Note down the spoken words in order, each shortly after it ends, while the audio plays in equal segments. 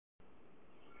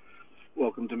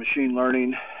Welcome to Machine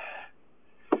Learning.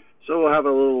 So we'll have a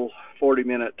little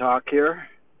 40-minute talk here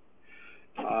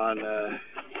on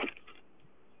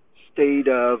state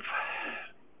of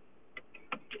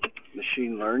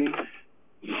machine learning.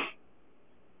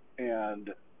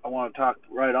 And I want to talk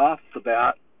right off the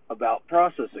bat about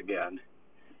process again,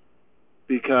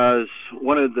 because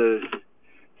one of the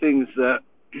things that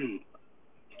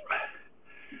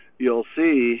you'll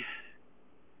see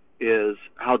is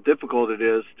how difficult it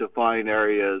is to find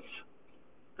areas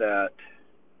that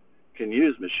can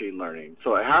use machine learning.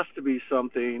 So it has to be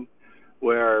something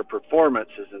where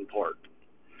performance is important,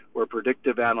 where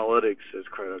predictive analytics is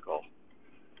critical.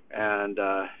 And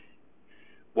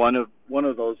one of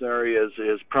those areas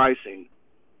is pricing.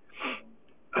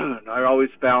 I always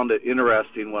found it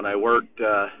interesting when I worked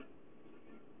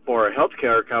for a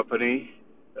healthcare company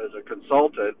as a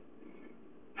consultant,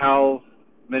 how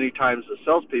many times the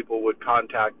salespeople would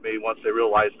contact me once they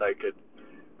realized I could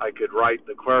write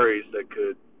the queries that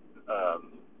could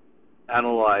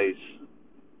analyze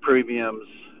premiums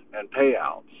and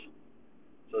payouts.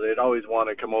 So they'd always want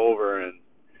to come over and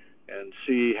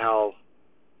see how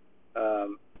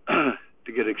to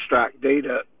extract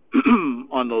data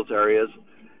on those areas,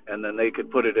 and then they could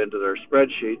put it into their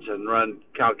spreadsheets and run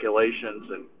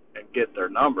calculations and get their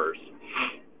numbers.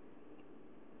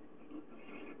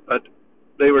 But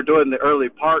they were doing the early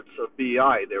parts of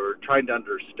BI. They were trying to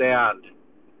understand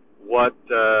what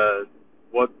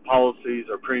policies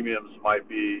or premiums might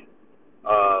be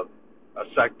a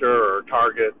sector or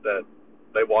target that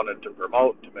they wanted to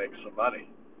promote to make some money.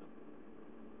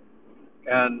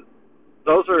 And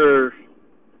those are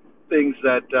things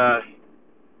that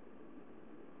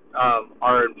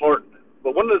are important.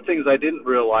 But one of the things I didn't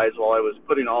realize while I was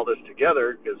putting all this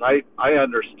together, because I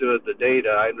understood the data,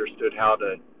 I understood how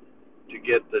to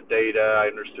get the data, I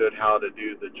understood how to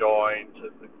do the joins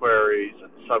and the queries and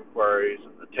the subqueries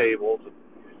and the tables,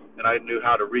 and I knew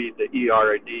how to read the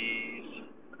ERDs,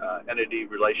 entity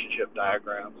relationship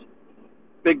diagrams.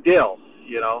 Big deal,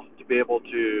 to be able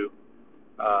to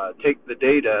take the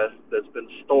data that's been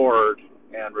stored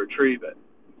and retrieve it.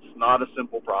 It's not a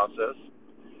simple process.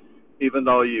 Even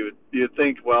though you'd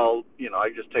think, well, I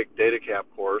just take data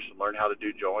camp course and learn how to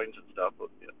do joins and stuff.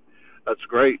 That's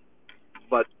great,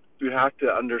 but you have to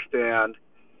understand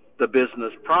the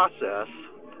business process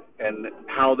and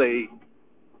how they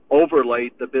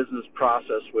overlaid the business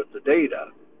process with the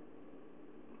data.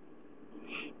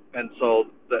 And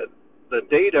so the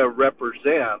data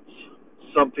represents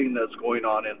something that's going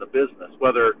on in the business.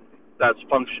 Whether that's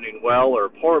functioning well or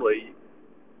poorly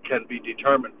can be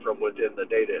determined from within the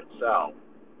data itself.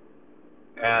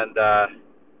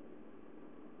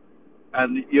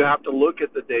 And you have to look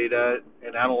at the data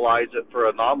and analyze it for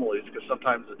anomalies, because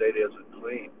sometimes the data isn't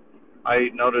clean. I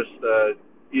noticed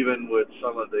even with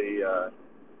some of the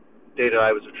data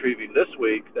I was retrieving this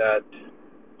week that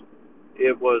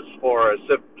it was for a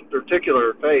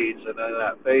particular phase, and in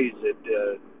that phase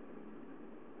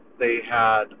they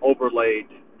had overlaid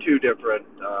two different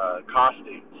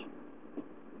costings.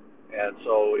 And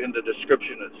so in the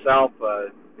description itself,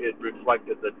 it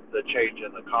reflected the change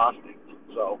in the costings.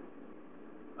 So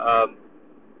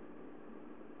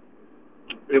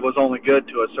it was only good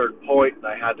to a certain point, and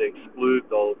I had to exclude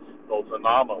those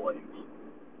anomalies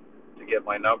to get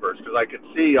my numbers, because I could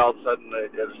see all of a sudden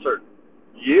at a certain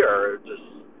year,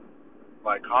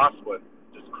 my costs went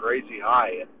just crazy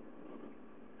high, and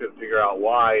couldn't figure out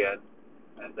why.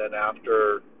 And then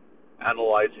after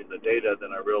analyzing the data,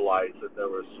 then I realized that there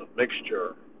was some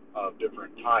mixture of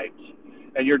different types.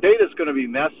 And your data is going to be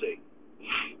messy.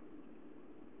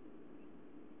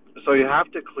 So you have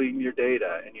to clean your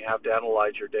data, and you have to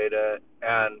analyze your data,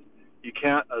 and you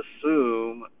can't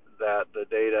assume that the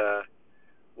data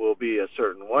will be a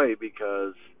certain way,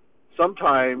 because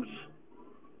sometimes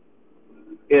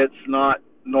it's not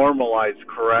normalized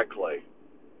correctly.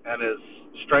 And as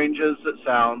strange as it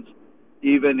sounds,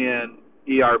 even in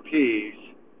ERPs,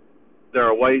 there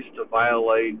are ways to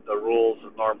violate the rules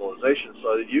of normalization,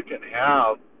 so that you can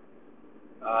have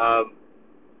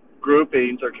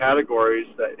groupings or categories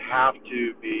that have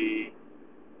to be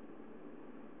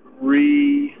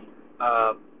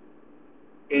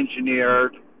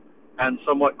re-engineered and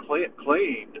somewhat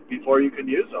cleaned before you can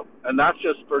use them. And that's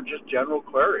just for general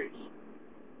queries.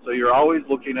 So you're always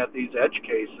looking at these edge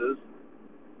cases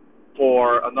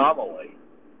for anomaly.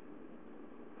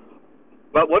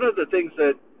 But one of the things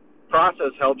that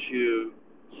process helps you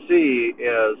see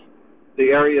is the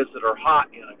areas that are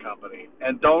hot in a company.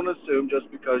 And don't assume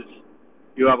just because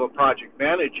you have a project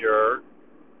manager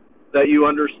that you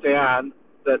understand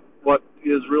that what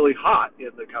is really hot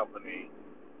in the company.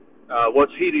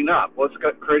 What's heating up? What's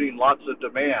creating lots of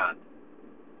demand?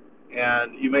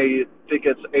 And you may think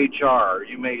it's HR,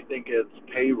 you may think it's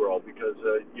payroll because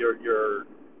you're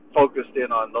focused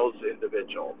in on those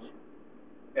individuals.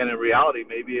 And in reality,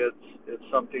 maybe it's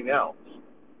something else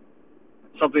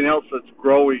that's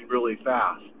growing really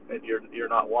fast, and you're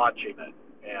not watching it,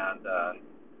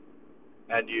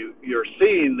 and you're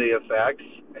seeing the effects,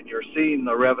 and you're seeing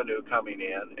the revenue coming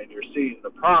in, and you're seeing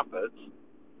the profits,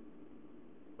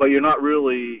 but you're not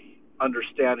really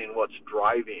understanding what's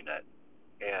driving it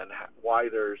and why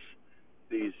there's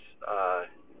these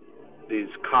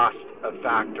cost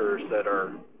factors that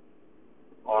are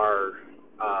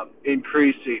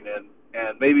increasing,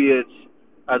 and maybe it's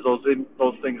as those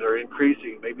things are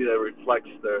increasing, maybe that reflects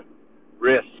the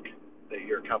risk that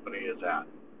your company is at.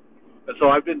 And so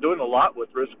I've been doing a lot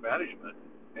with risk management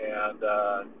and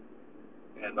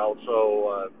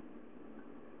also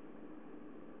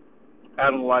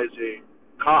analyzing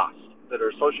costs that are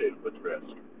associated with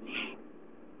risk.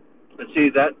 And see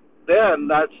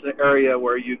that's the area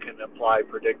where you can apply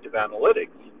predictive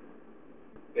analytics.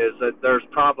 Is that there's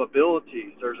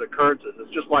probabilities, there's occurrences.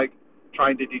 It's just like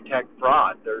trying to detect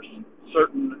fraud. There's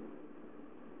certain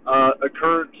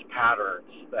occurrence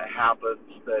patterns that happens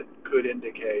that could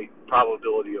indicate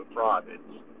probability of fraud. It's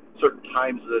certain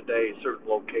times of the day, certain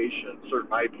locations,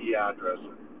 certain IP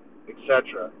addresses,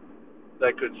 etc.,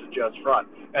 that could suggest fraud.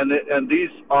 And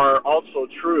these are also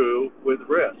true with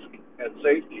risk and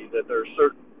safety, that there are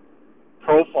certain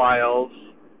profiles,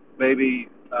 maybe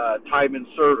time in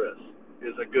service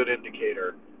is a good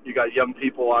indicator. You got young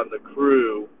people on the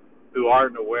crew who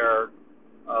aren't aware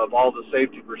of all the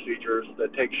safety procedures,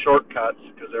 that take shortcuts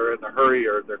because they're in a hurry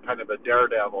or they're kind of a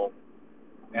daredevil,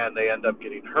 and they end up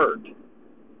getting hurt.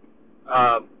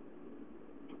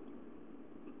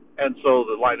 And so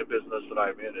the line of business that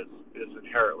I'm in is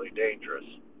inherently dangerous,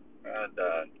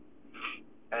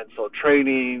 and so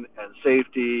training and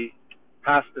safety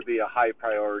has to be a high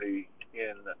priority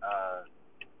in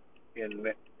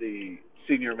the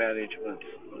senior management's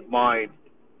mind.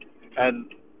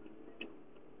 And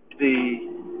the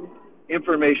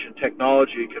information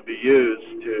technology can be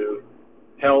used to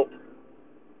help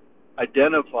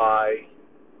identify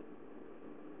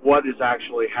what is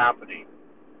actually happening.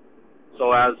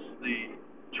 So as the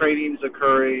training's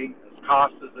occurring, as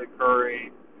cost is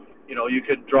occurring, you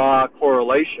can draw a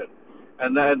correlation.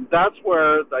 And then that's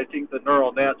where I think the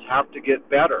neural nets have to get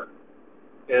better,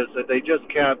 is that they just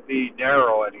can't be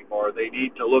narrow anymore. They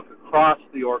need to look across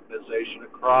the organization,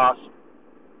 across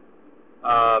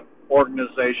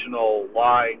organizational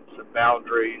lines and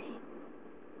boundaries,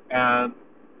 and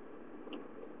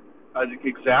I think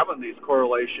examine these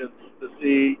correlations to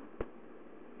see,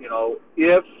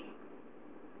 if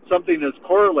something is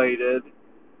correlated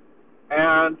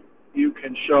and you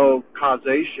can show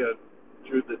causation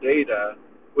through the data,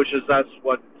 that's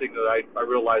one thing that I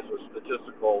realized with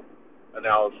statistical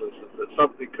analysis, is that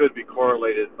something could be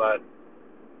correlated, but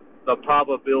the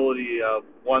probability of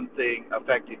one thing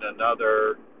affecting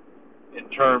another in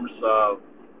terms of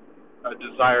a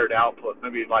desired output,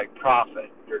 maybe like profit,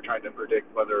 you're trying to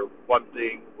predict whether one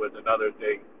thing with another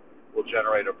thing will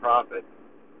generate a profit,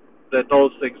 that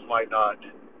those things might not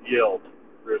yield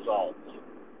results.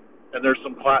 And there's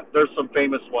some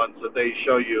famous ones that they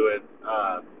show you in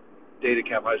data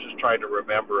camp. I was just trying to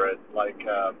remember it, like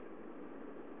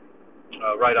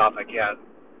right off I can't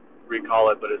recall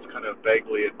it, but it's kind of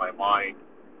vaguely in my mind,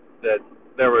 that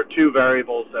there were two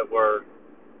variables that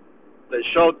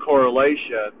showed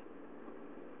correlation,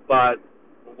 but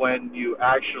when you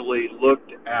actually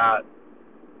looked at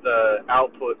the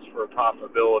outputs for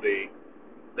profitability,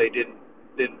 they didn't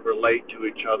relate to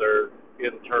each other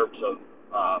in terms of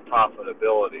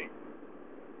profitability.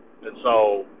 And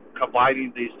so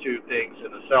combining these two things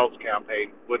in a sales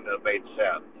campaign wouldn't have made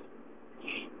sense,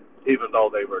 even though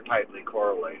they were tightly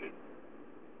correlated.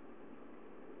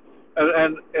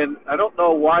 And I don't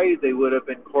know why they would have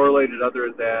been correlated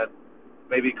other than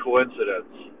maybe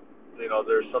coincidence.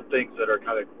 There's some things that are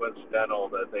kind of coincidental,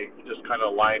 that they just kind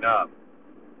of line up,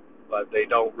 but they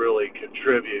don't really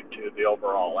contribute to the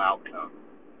overall outcome.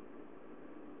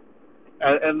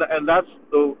 And that's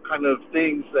the kind of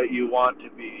things that you want to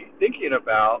be thinking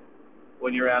about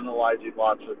when you're analyzing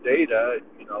lots of data,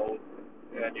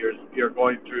 and you're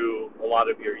going through a lot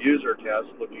of your user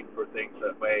tests, looking for things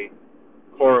that may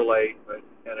correlate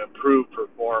and improve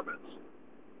performance.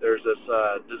 There's this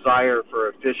desire for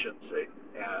efficiency,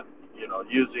 and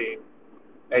using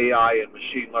AI and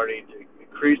machine learning to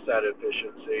increase that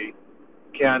efficiency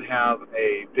can have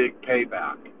a big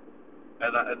payback.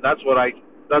 And that's what I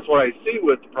see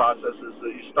with the process, is that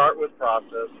you start with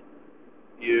process,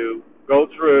 you go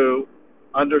through,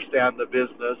 understand the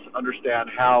business, understand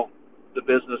how the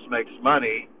business makes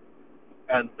money,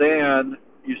 and then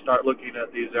you start looking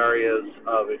at these areas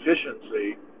of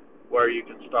efficiency where you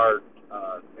can start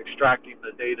extracting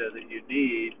the data that you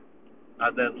need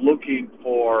and then looking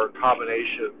for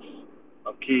combinations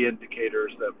of key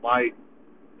indicators that might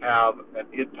have an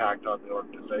impact on the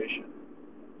organization.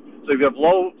 So if you have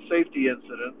low safety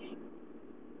incidents,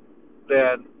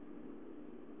 then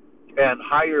and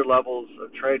higher levels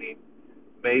of training,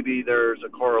 maybe there's a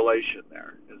correlation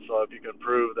there. And so if you can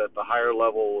prove that the higher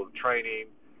level of training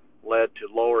led to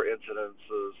lower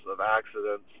incidences of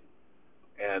accidents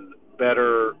and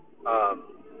better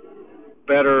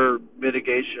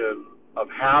mitigation of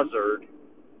hazard,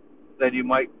 then you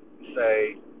might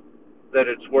say that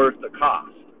it's worth the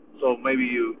cost. So maybe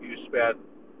you spend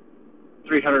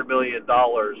 $300 million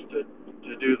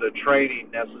to do the training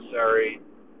necessary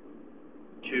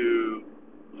to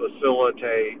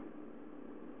facilitate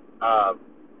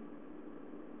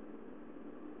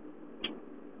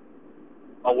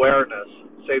awareness,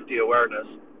 safety awareness,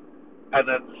 and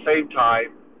at the same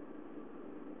time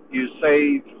you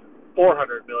save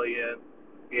 $400 million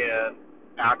in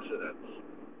accidents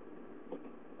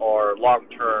or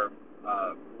long-term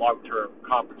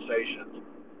compensations.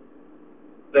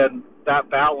 Then that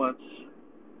balance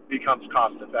becomes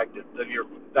cost-effective. Then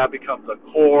that becomes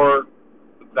a core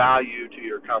value to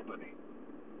your company,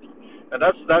 and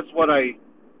that's what I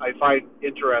find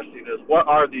interesting is what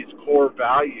are these core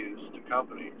values to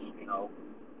companies?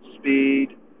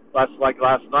 Speed. Like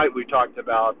last night we talked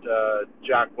about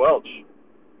Jack Welch,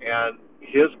 and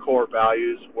his core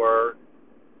values were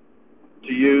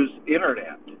to use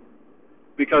internet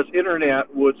because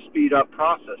internet would speed up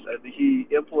process, and he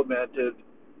implemented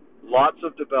lots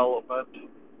of development,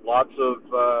 lots of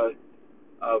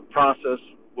process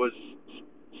was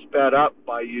sped up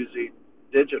by using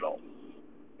digital.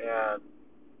 And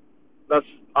that's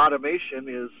automation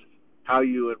is how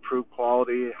you improve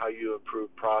quality, how you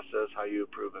improve process, how you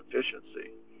improve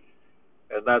efficiency.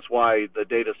 And that's why the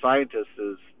data scientist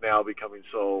is now becoming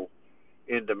so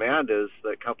in demand, is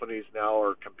that companies now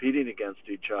are competing against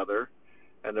each other,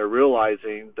 and they're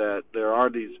realizing that there are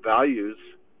these values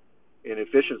in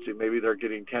efficiency. Maybe they're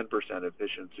getting 10%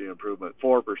 efficiency improvement,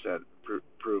 4%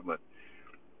 improvement.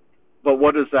 But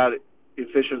what does that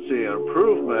efficiency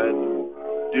improvement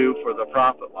do for the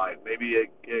profit line? Maybe it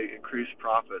increased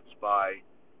profits by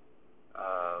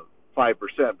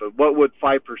 5%. But what would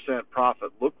 5%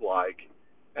 profit look like?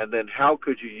 And then how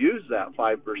could you use that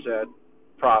 5%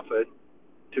 profit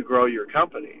to grow your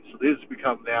company? So these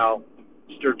become now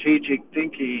strategic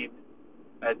thinking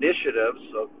initiatives.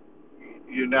 So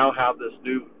you now have this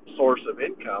new source of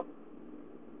income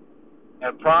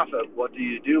and profit. What do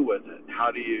you do with it?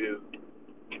 How do you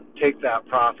take that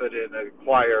profit and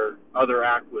acquire other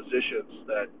acquisitions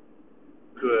that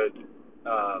could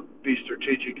be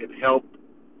strategic and help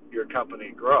your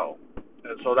company grow?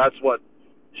 And so that's what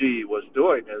GE was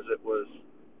doing, is it was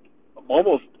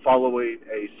almost following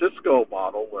a Cisco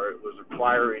model where it was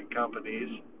acquiring companies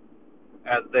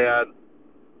and then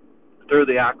through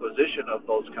the acquisition of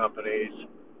those companies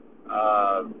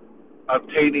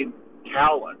obtaining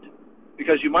talent.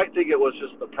 Because you might think it was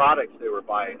just the products they were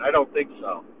buying. I don't think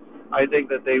so. I think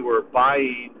that they were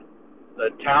buying the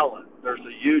talent. There's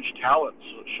a huge talent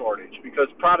shortage because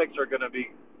products are going to be,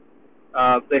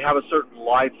 they have a certain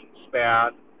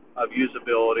lifespan of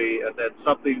usability, and then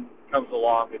something comes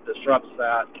along and disrupts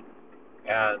that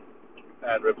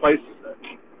and replaces it.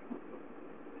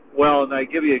 Well, and I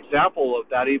give you an example of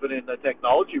that even in the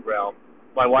technology realm.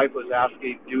 My wife was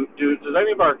asking, does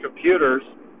any of our computers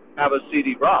have a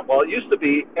CD-ROM? Well, it used to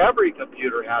be every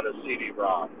computer had a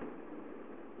CD-ROM.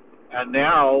 And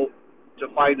now to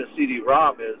find a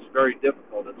CD-ROM is very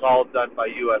difficult. It's all done by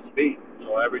USB.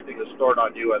 So everything is stored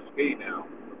on USB now.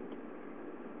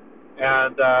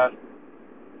 And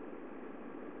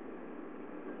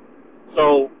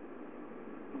so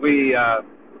we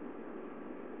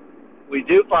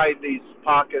do find these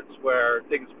pockets where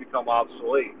things become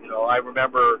obsolete. I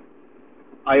remember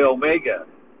iOmega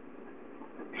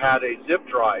had a zip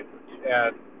drive,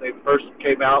 and they first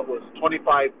came out was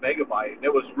 25 megabyte. And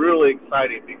it was really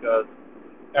exciting because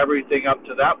everything up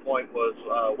to that point was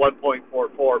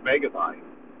 1.44 megabyte.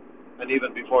 And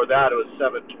even before that, it was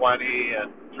 720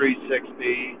 and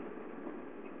 360.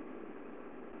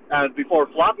 And before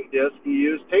floppy disk, he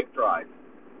used tape drive.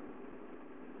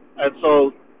 And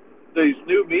so these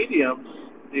new mediums,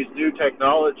 these new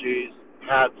technologies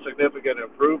had significant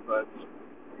improvements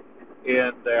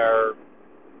in their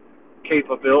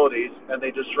capabilities, and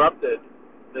they disrupted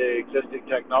the existing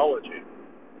technology.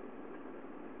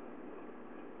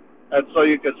 And so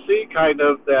you can see kind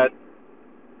of that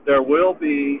there will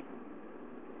be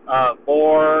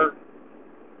more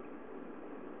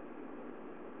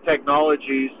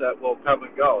technologies that will come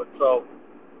and go. And so,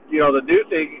 the new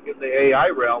thing in the AI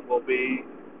realm will be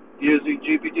using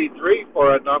GPT-3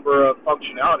 for a number of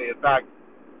functionality. In fact,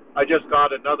 I just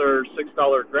got another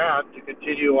 $6 grant to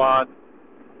continue on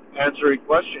answering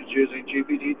questions using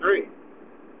GPT-3.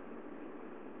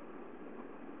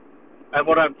 And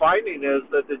what I'm finding is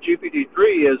that the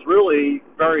GPT-3 is really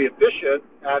very efficient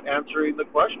at answering the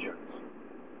questions.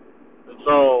 And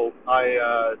so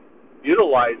I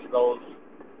utilize those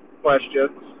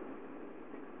questions,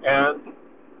 and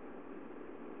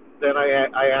then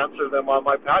I answer them on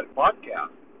my podcast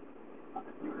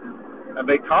and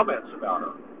make comments about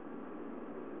them.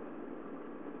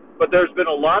 But there's been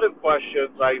a lot of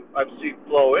questions I've seen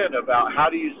flow in about how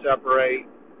do you separate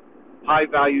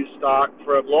high-value stock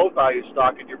from low-value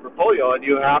stock in your portfolio, and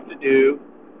you have to do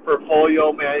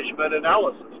portfolio management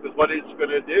analysis, because what it's going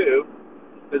to do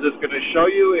is it's going to show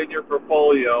you in your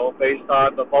portfolio, based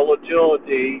on the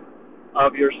volatility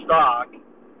of your stock,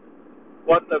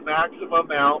 what the maximum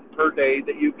amount per day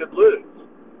that you could lose.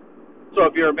 So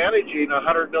if you're managing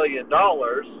 $100 million,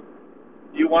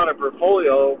 you want a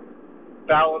portfolio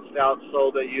balanced out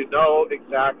so that you know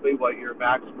exactly what your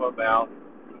maximum amount,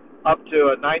 up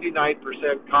to a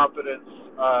 99% confidence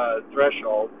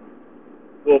threshold,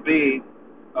 will be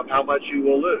of how much you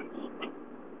will lose.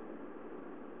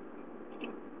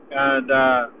 And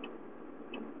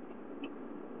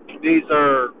these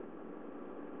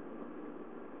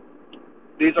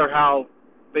are how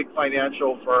big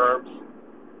financial firms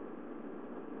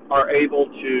are able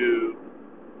to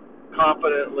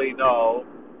confidently know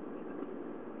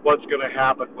what's going to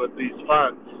happen with these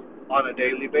funds on a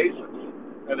daily basis.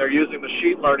 And they're using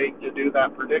machine learning to do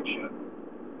that prediction.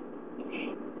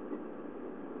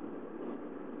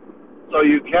 So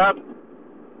you can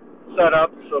set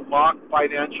up some mock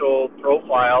financial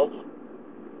profiles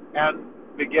and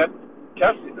begin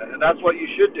testing it. And that's what you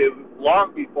should do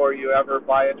long before you ever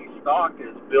buy any stock,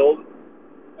 is build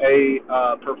a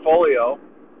portfolio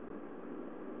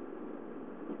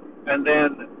and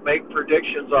then make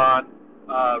predictions on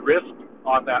risk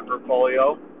on that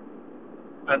portfolio,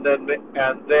 and then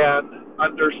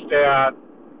understand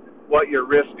what your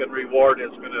risk and reward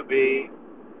is going to be,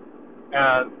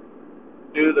 and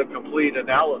do the complete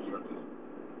analysis.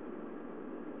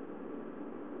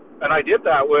 And I did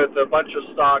that with a bunch of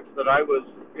stocks that I was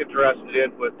interested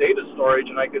in with data storage,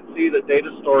 and I could see that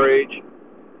data storage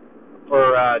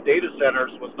for data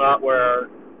centers was not where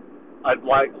I'd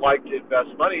like to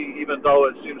invest money, even though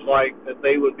it seems like that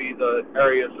they would be the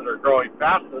areas that are growing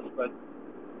fastest, but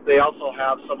they also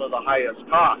have some of the highest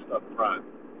cost up front.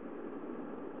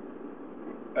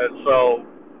 And so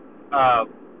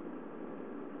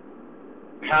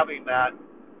having that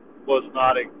was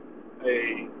not a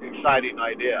exciting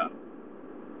idea.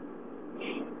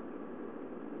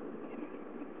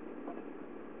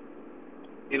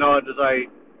 And as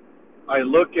I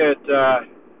look at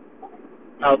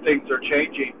how things are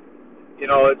changing,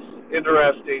 it's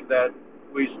interesting that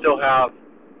we still have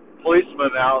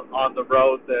policemen out on the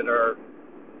road that are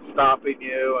stopping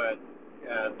you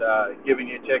and giving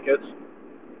you tickets.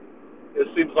 It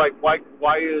seems like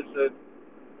why is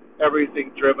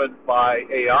everything driven by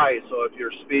AI? So if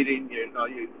you're speeding,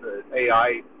 the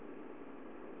AI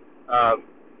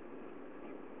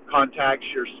contacts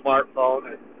your smartphone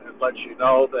and lets you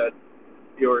know that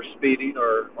you're speeding,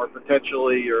 or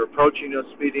potentially you're approaching a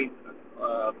speeding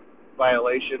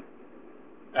violation,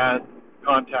 and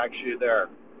contacts you there.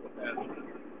 And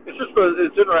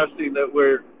it's interesting that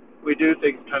we do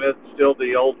things kind of still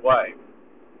the old way,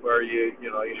 where you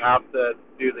have to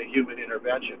do the human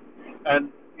intervention,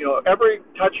 and every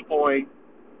touch point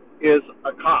is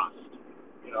a cost.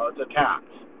 It's a tax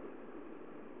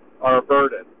or a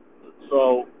burden.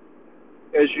 So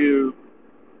as you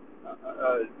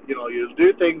you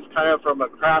do things kind of from a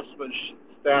craftsmanship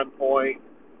standpoint,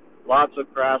 lots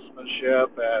of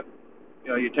craftsmanship, and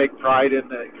you take pride in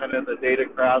the kind of the data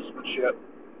craftsmanship.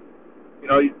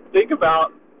 You think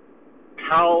about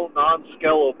how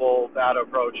non-scalable that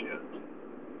approach is.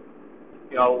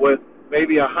 With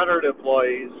maybe 100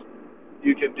 employees,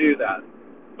 you can do that,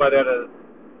 but at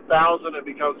 1,000, it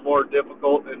becomes more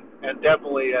difficult, and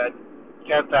definitely at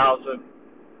 10,000,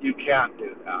 you can't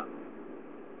do that.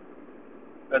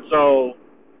 And so,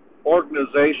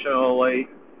 organizationally,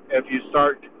 if you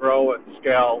start to grow and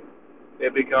scale,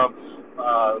 it becomes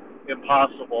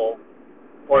impossible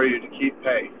for you to keep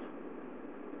pace.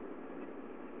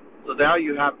 So now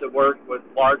you have to work with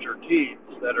larger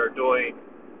teams that are doing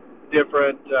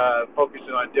different,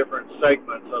 focusing on different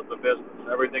segments of the business.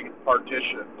 Everything is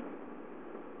partitioned,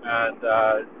 and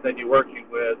then you're working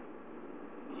with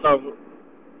some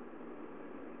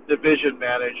division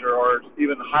manager, or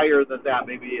even higher than that,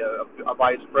 maybe a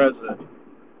vice president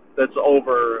that's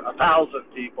over 1,000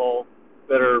 people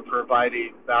that are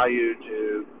providing value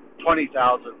to 20,000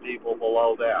 people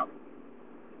below them.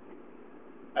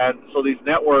 And so these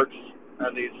networks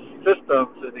and these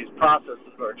systems and these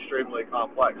processes are extremely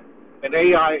complex. And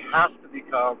AI has to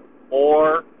become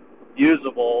more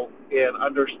usable in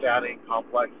understanding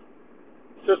complex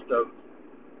systems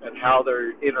and how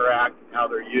they interact, and how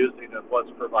they're using, and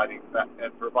what's providing and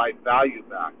provide value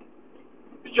back.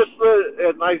 It's just,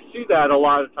 and I see that a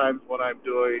lot of times when I'm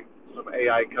doing some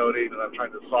AI coding and I'm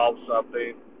trying to solve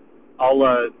something.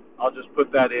 I'll just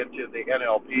put that into the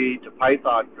NLP to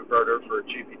Python converter for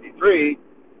GPT-3,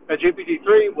 and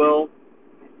GPT-3 will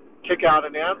kick out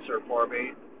an answer for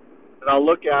me, and I'll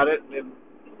look at it and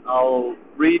I'll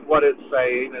read what it's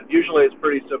saying, and usually it's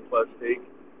pretty simplistic,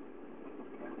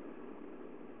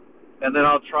 and then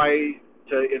I'll try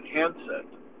to enhance it.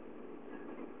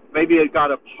 Maybe it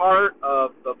got a part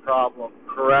of the problem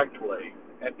correctly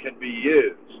and can be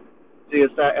used. See,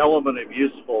 it's that element of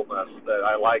usefulness that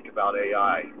I like about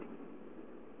AI,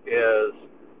 is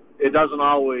it doesn't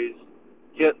always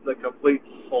hit the complete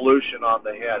solution on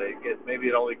the head. Maybe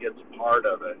it only gets part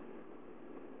of it.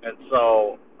 And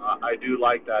so I do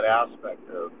like that aspect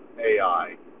of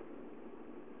AI.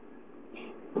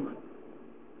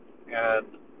 And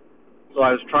so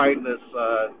I was trying this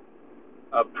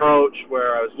approach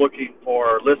where I was looking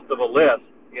for a list of a list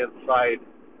inside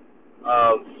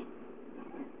of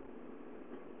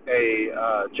a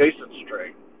JSON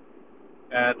string.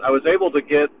 And I was able to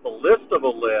get the list of a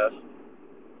list,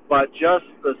 but just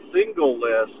the single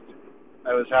list,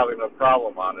 I was having a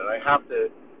problem on it. I have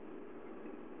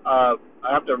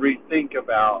to rethink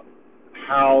about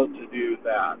how to do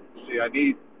that. See, I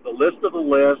need the list of the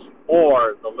list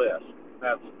or the list.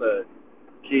 That's the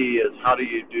key, is how do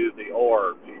you do the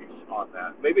or piece on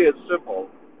that. Maybe it's simple.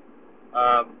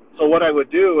 So what I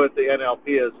would do with the NLP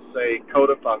is say code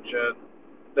a function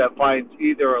that finds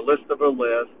either a list of a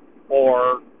list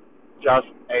or just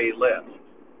a list,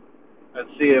 and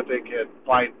see if it can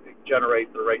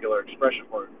generate the regular expression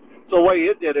for it. So the way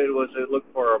it did it was it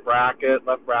looked for a bracket,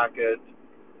 left bracket,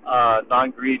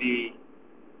 non-greedy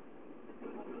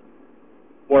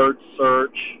word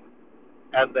search,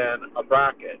 and then a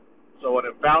bracket. So when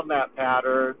it found that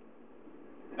pattern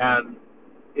and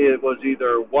it was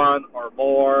either one or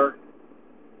more,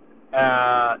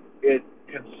 it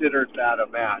considered that a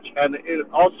match. And it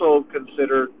also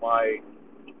considered my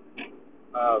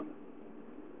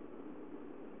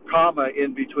comma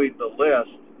in between the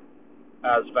list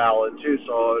as valid too.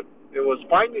 So it was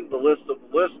finding the list of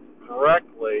the list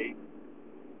correctly,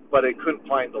 but it couldn't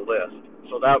find the list.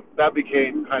 So that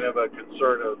became kind of a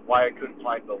concern of why I couldn't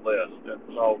find the list. And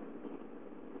so,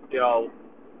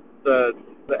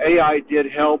 the AI did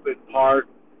help in part,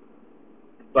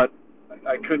 but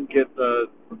I couldn't get the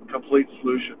complete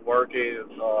solution working,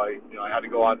 and so I had to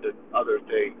go on to other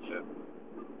things,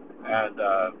 and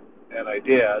I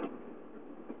did.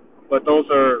 But those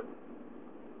are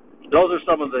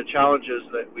some of the challenges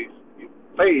that we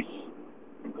face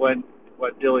when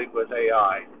dealing with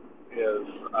AI, is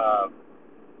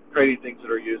creating things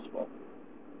that are useful.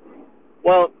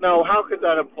 Well, now, how could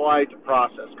that apply to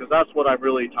process? Because that's what I'm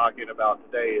really talking about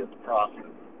today, is process.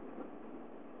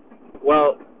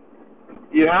 Well,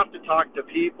 you have to talk to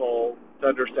people to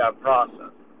understand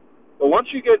process. But once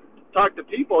you talk to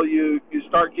people, you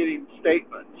start getting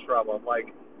statements from them,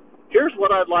 like, here's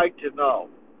what I'd like to know.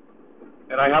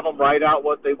 And I have them write out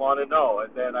what they want to know.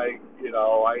 And then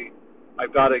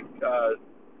I've got a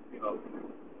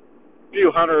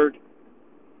few hundred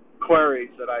queries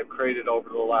that I've created over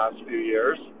the last few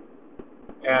years.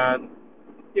 And,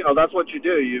 that's what you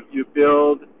do. You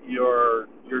build your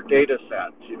data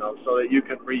sets, so that you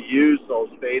can reuse those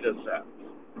data sets.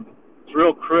 It's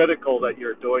real critical that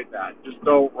you're doing that. Just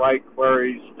don't write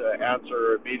queries to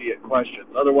answer immediate questions.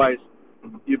 Otherwise,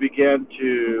 you begin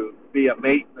to be a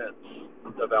maintenance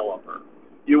developer.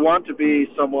 You want to be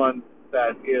someone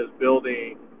that is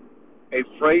building a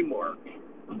framework.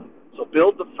 So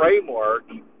build the framework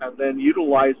and then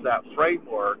utilize that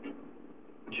framework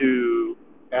to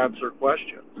answer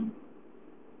questions.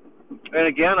 And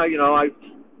again, I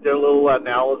did a little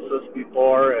analysis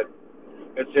before, and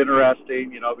it's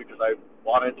interesting, because I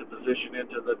wanted to position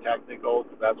into the technical,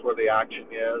 because that's where the action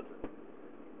is.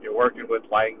 You're working with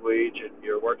language, and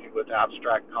you're working with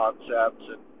abstract concepts,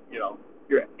 and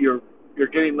you're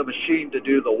getting the machine to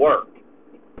do the work.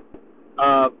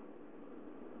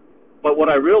 But what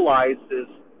I realized is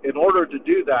in order to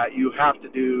do that, you have to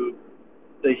do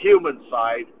the human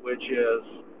side, which is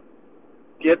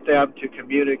get them to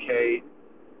communicate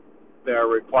their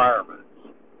requirements.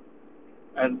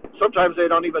 And sometimes they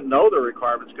don't even know the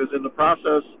requirements, because in the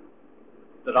process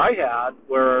that I had,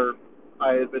 where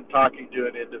I had been talking to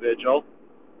an individual,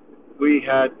 we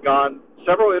had gone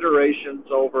several iterations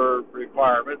over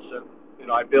requirements,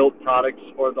 and I built products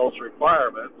for those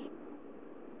requirements.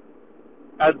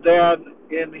 And then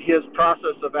in his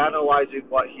process of analyzing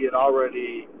what he had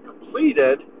already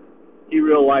completed, he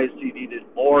realized he needed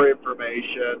more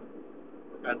information,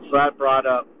 and so that brought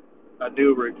up a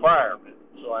new requirement.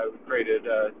 So I created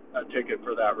a ticket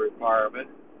for that requirement,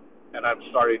 and I'm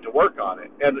starting to work on it.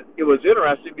 And it was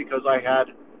interesting because I had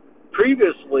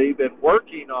previously been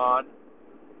working on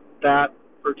that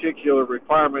particular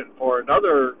requirement for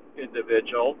another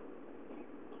individual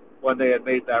when they had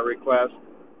made that request,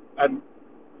 and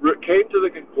came to the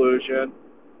conclusion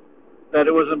that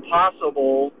it was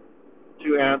impossible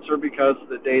to answer because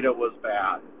the data was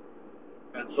bad.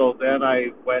 And so then I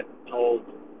went and told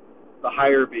the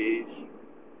higher Bs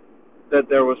that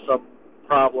there was some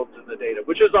problems in the data,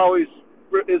 which is always,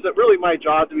 is it really my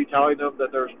job to be telling them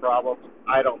that there's problems?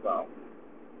 I don't know.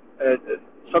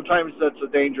 Sometimes that's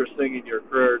a dangerous thing in your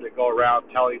career, to go around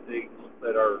telling things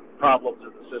that are problems in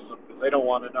the system, because they don't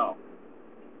want to know.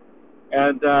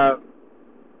 And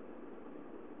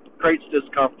creates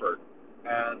discomfort,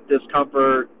 and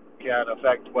discomfort can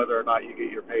affect whether or not you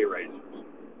get your pay raises.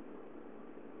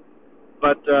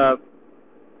 But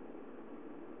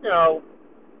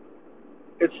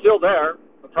it's still there.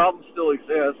 The problem still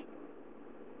exists,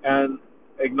 and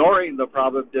ignoring the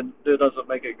problem doesn't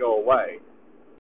make it go away.